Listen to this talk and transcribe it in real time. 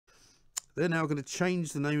they're now going to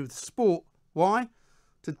change the name of the sport. Why?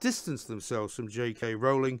 To distance themselves from J.K.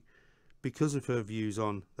 Rowling because of her views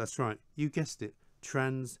on, that's right, you guessed it,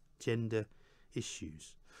 transgender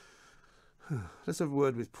issues. Let's have a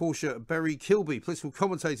word with Portia Berry-Kilby, political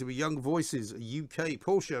commentator with Young Voices UK.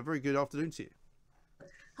 Portia, very good afternoon to you.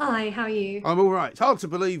 Hi, how are you? I'm all right. It's hard to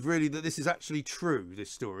believe, really, that this is actually true,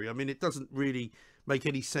 this story. I mean, it doesn't really make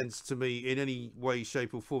any sense to me in any way,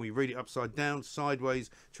 shape or form. You read it upside down, sideways,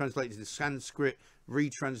 translate it into Sanskrit,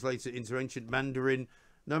 retranslate it into ancient Mandarin.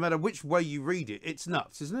 No matter which way you read it, it's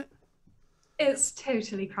nuts, isn't it? It's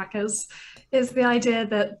totally crackers. It's the idea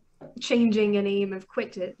that changing a name of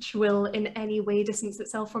Quidditch will in any way distance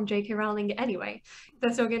itself from J.K. Rowling anyway.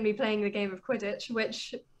 They're still going to be playing the game of Quidditch,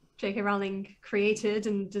 which J.K. Rowling created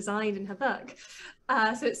and designed in her book.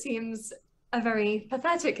 So it seems a very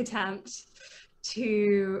pathetic attempt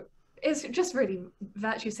to... It's just really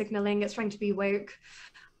virtue signalling. It's trying to be woke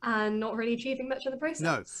and not really achieving much in the process.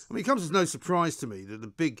 No. I mean, it comes as no surprise to me that the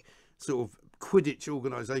big sort of Quidditch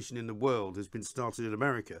organisation in the world has been started in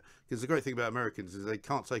America, because the great thing about Americans is they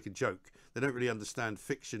can't take a joke. They don't really understand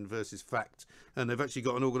fiction versus fact, and they've actually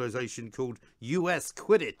got an organisation called US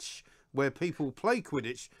Quidditch, where people play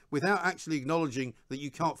Quidditch without actually acknowledging that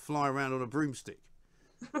you can't fly around on a broomstick.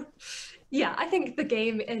 Yeah, I think the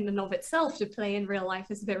game in and of itself to play in real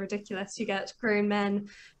life is a bit ridiculous. You get grown men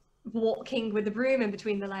walking with a broom in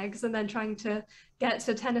between the legs and then trying to get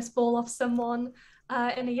a tennis ball off someone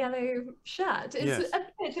in a yellow shirt. It's Yes. a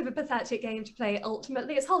bit of a pathetic game to play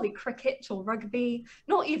ultimately. It's hardly cricket or rugby,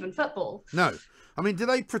 not even football. No. I mean, do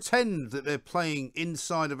they pretend that they're playing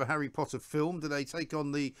inside of a Harry Potter film? Do they take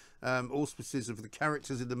on the auspices of the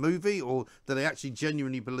characters in the movie? Or do they actually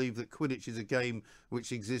genuinely believe that Quidditch is a game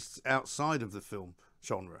which exists outside of the film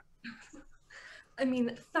genre? I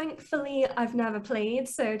mean, thankfully, I've never played,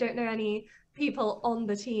 so I don't know any people on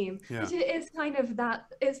the team. Yeah. But it is kind of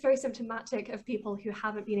that, it's very symptomatic of people who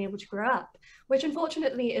haven't been able to grow up, which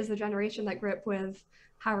unfortunately is the generation that grew up with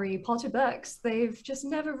Harry Potter books. They've just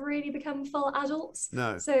never really become full adults.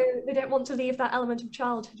 No. So they don't want to leave that element of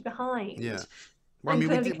childhood behind. Yeah. Well, I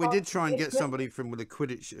mean, we did try and get somebody from the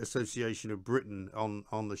Quidditch Association of Britain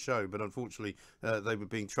on the show, but unfortunately they were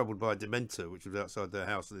being troubled by a Dementor, which was outside their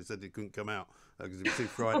house, and they said they couldn't come out because they were too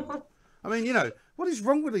frightened. I mean, you know, what is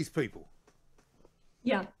wrong with these people?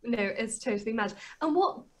 Yeah, no, it's totally mad. And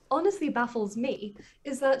what honestly baffles me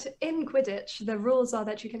is that in Quidditch, the rules are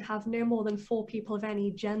that you can have no more than 4 people of any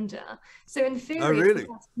gender. So in theory, really?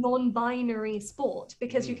 it's a non-binary sport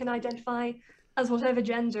because you can identify as whatever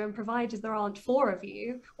gender, and provided there aren't 4 of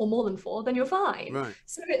you or more than 4, then you're fine. Right.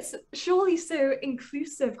 So it's surely so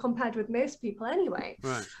inclusive compared with most people anyway.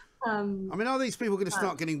 Right. I mean, are these people going to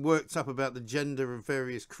start getting worked up about the gender of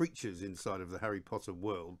various creatures inside of the Harry Potter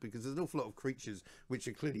world? Because there's an awful lot of creatures which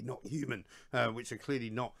are clearly not human, which are clearly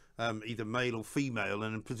not either male or female,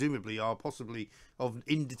 and presumably are possibly of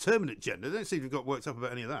indeterminate gender. They don't seem to have got worked up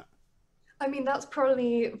about any of that. I mean, that's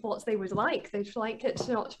probably what they would like. They'd like it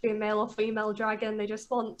to not be a male or female dragon. They just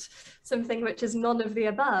want something which is none of the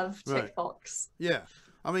above. Tick box. Yeah.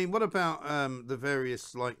 I mean, what about the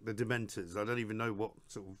various, like the Dementors? I don't even know what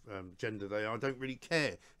sort of gender they are. I don't really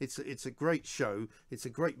care. It's a great show. It's a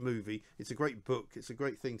great movie. It's a great book. It's a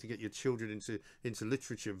great thing to get your children into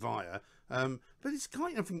literature via. But it's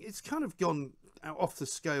kind of gone off the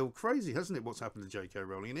scale crazy, hasn't it? What's happened to J.K.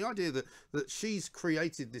 Rowling, and the idea that she's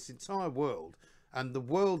created this entire world, and the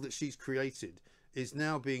world that she's created is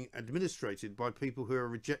now being administrated by people who are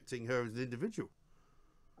rejecting her as an individual.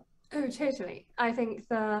 Oh, totally. I think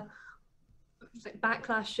the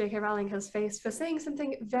backlash J.K. Rowling has faced for saying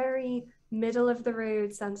something very middle of the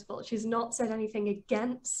road sensible. She's not said anything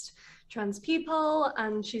against trans people,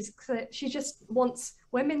 and she just wants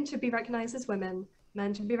women to be recognized as women,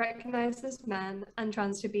 men to be recognized as men, and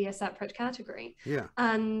trans to be a separate category. Yeah.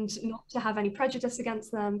 And not to have any prejudice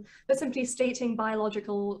against them, but simply stating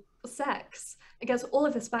biological sex against all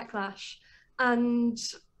of this backlash. And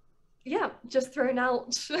yeah, just thrown under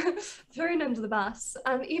the bus.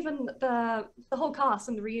 And even the whole cast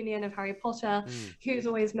and the reunion of Harry Potter, who's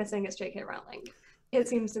always missing is J.K. Rowling. It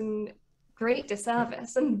seems in great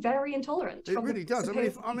disservice and very intolerant. It really does.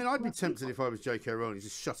 I mean, I'd be tempted if I was J.K. Rowling to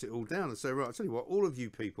just shut it all down and say, right, I'll tell you what, all of you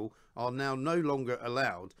people are now no longer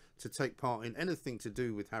allowed to take part in anything to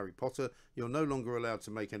do with Harry Potter. You're no longer allowed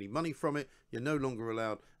to make any money from it. You're no longer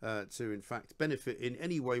allowed to, in fact, benefit in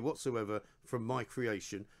any way whatsoever from my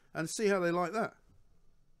creation. And see how they like that.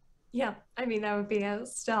 Yeah, I mean, that would be a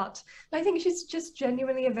start. I think she's just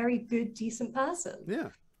genuinely a very good, decent person. Yeah.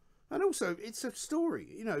 And also, it's a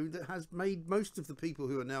story, you know, that has made most of the people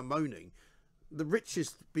who are now moaning the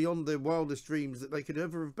richest beyond their wildest dreams that they could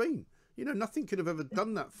ever have been. You know, nothing could have ever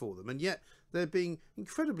done that for them, and yet they're being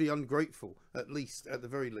incredibly ungrateful, at the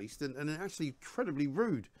very least, and actually incredibly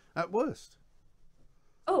rude at worst.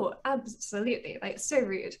 Oh, absolutely. Like, so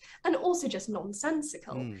rude. And also just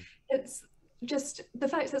nonsensical. It's just the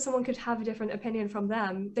fact that someone could have a different opinion from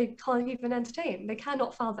them, they can't even entertain. They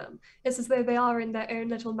cannot fathom. It's as though they are in their own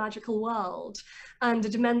little magical world, and a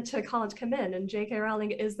Dementor can't come in, and J.K.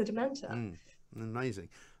 Rowling is the Dementor. Amazing.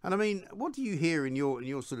 And I mean, what do you hear in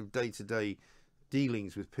your sort of day-to-day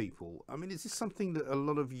dealings with people? I mean, is this something that a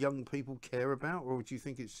lot of young people care about, or do you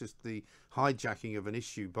think it's just the hijacking of an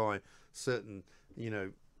issue by certain, you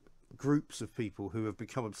know, groups of people who have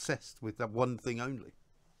become obsessed with that one thing only?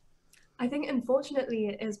 I think, unfortunately,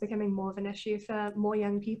 it is becoming more of an issue for more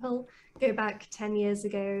young people. Go back 10 years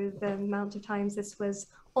ago, the amount of times this was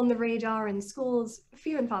on the radar in schools,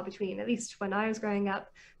 few and far between, at least when I was growing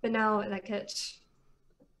up. But now, like, at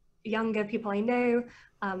younger people I know,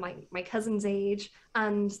 my cousin's age,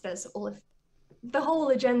 and there's all of the whole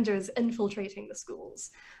agenda is infiltrating the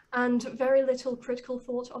schools, and very little critical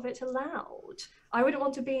thought of it allowed. I wouldn't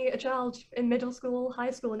want to be a child in middle school,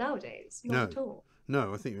 high school nowadays, not at all.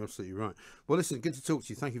 No, I think you're absolutely right. Well, listen, good to talk to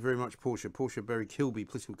you. Thank you very much, Portia. Portia Berry-Kilby,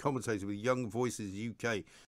 political commentator with Young Voices UK.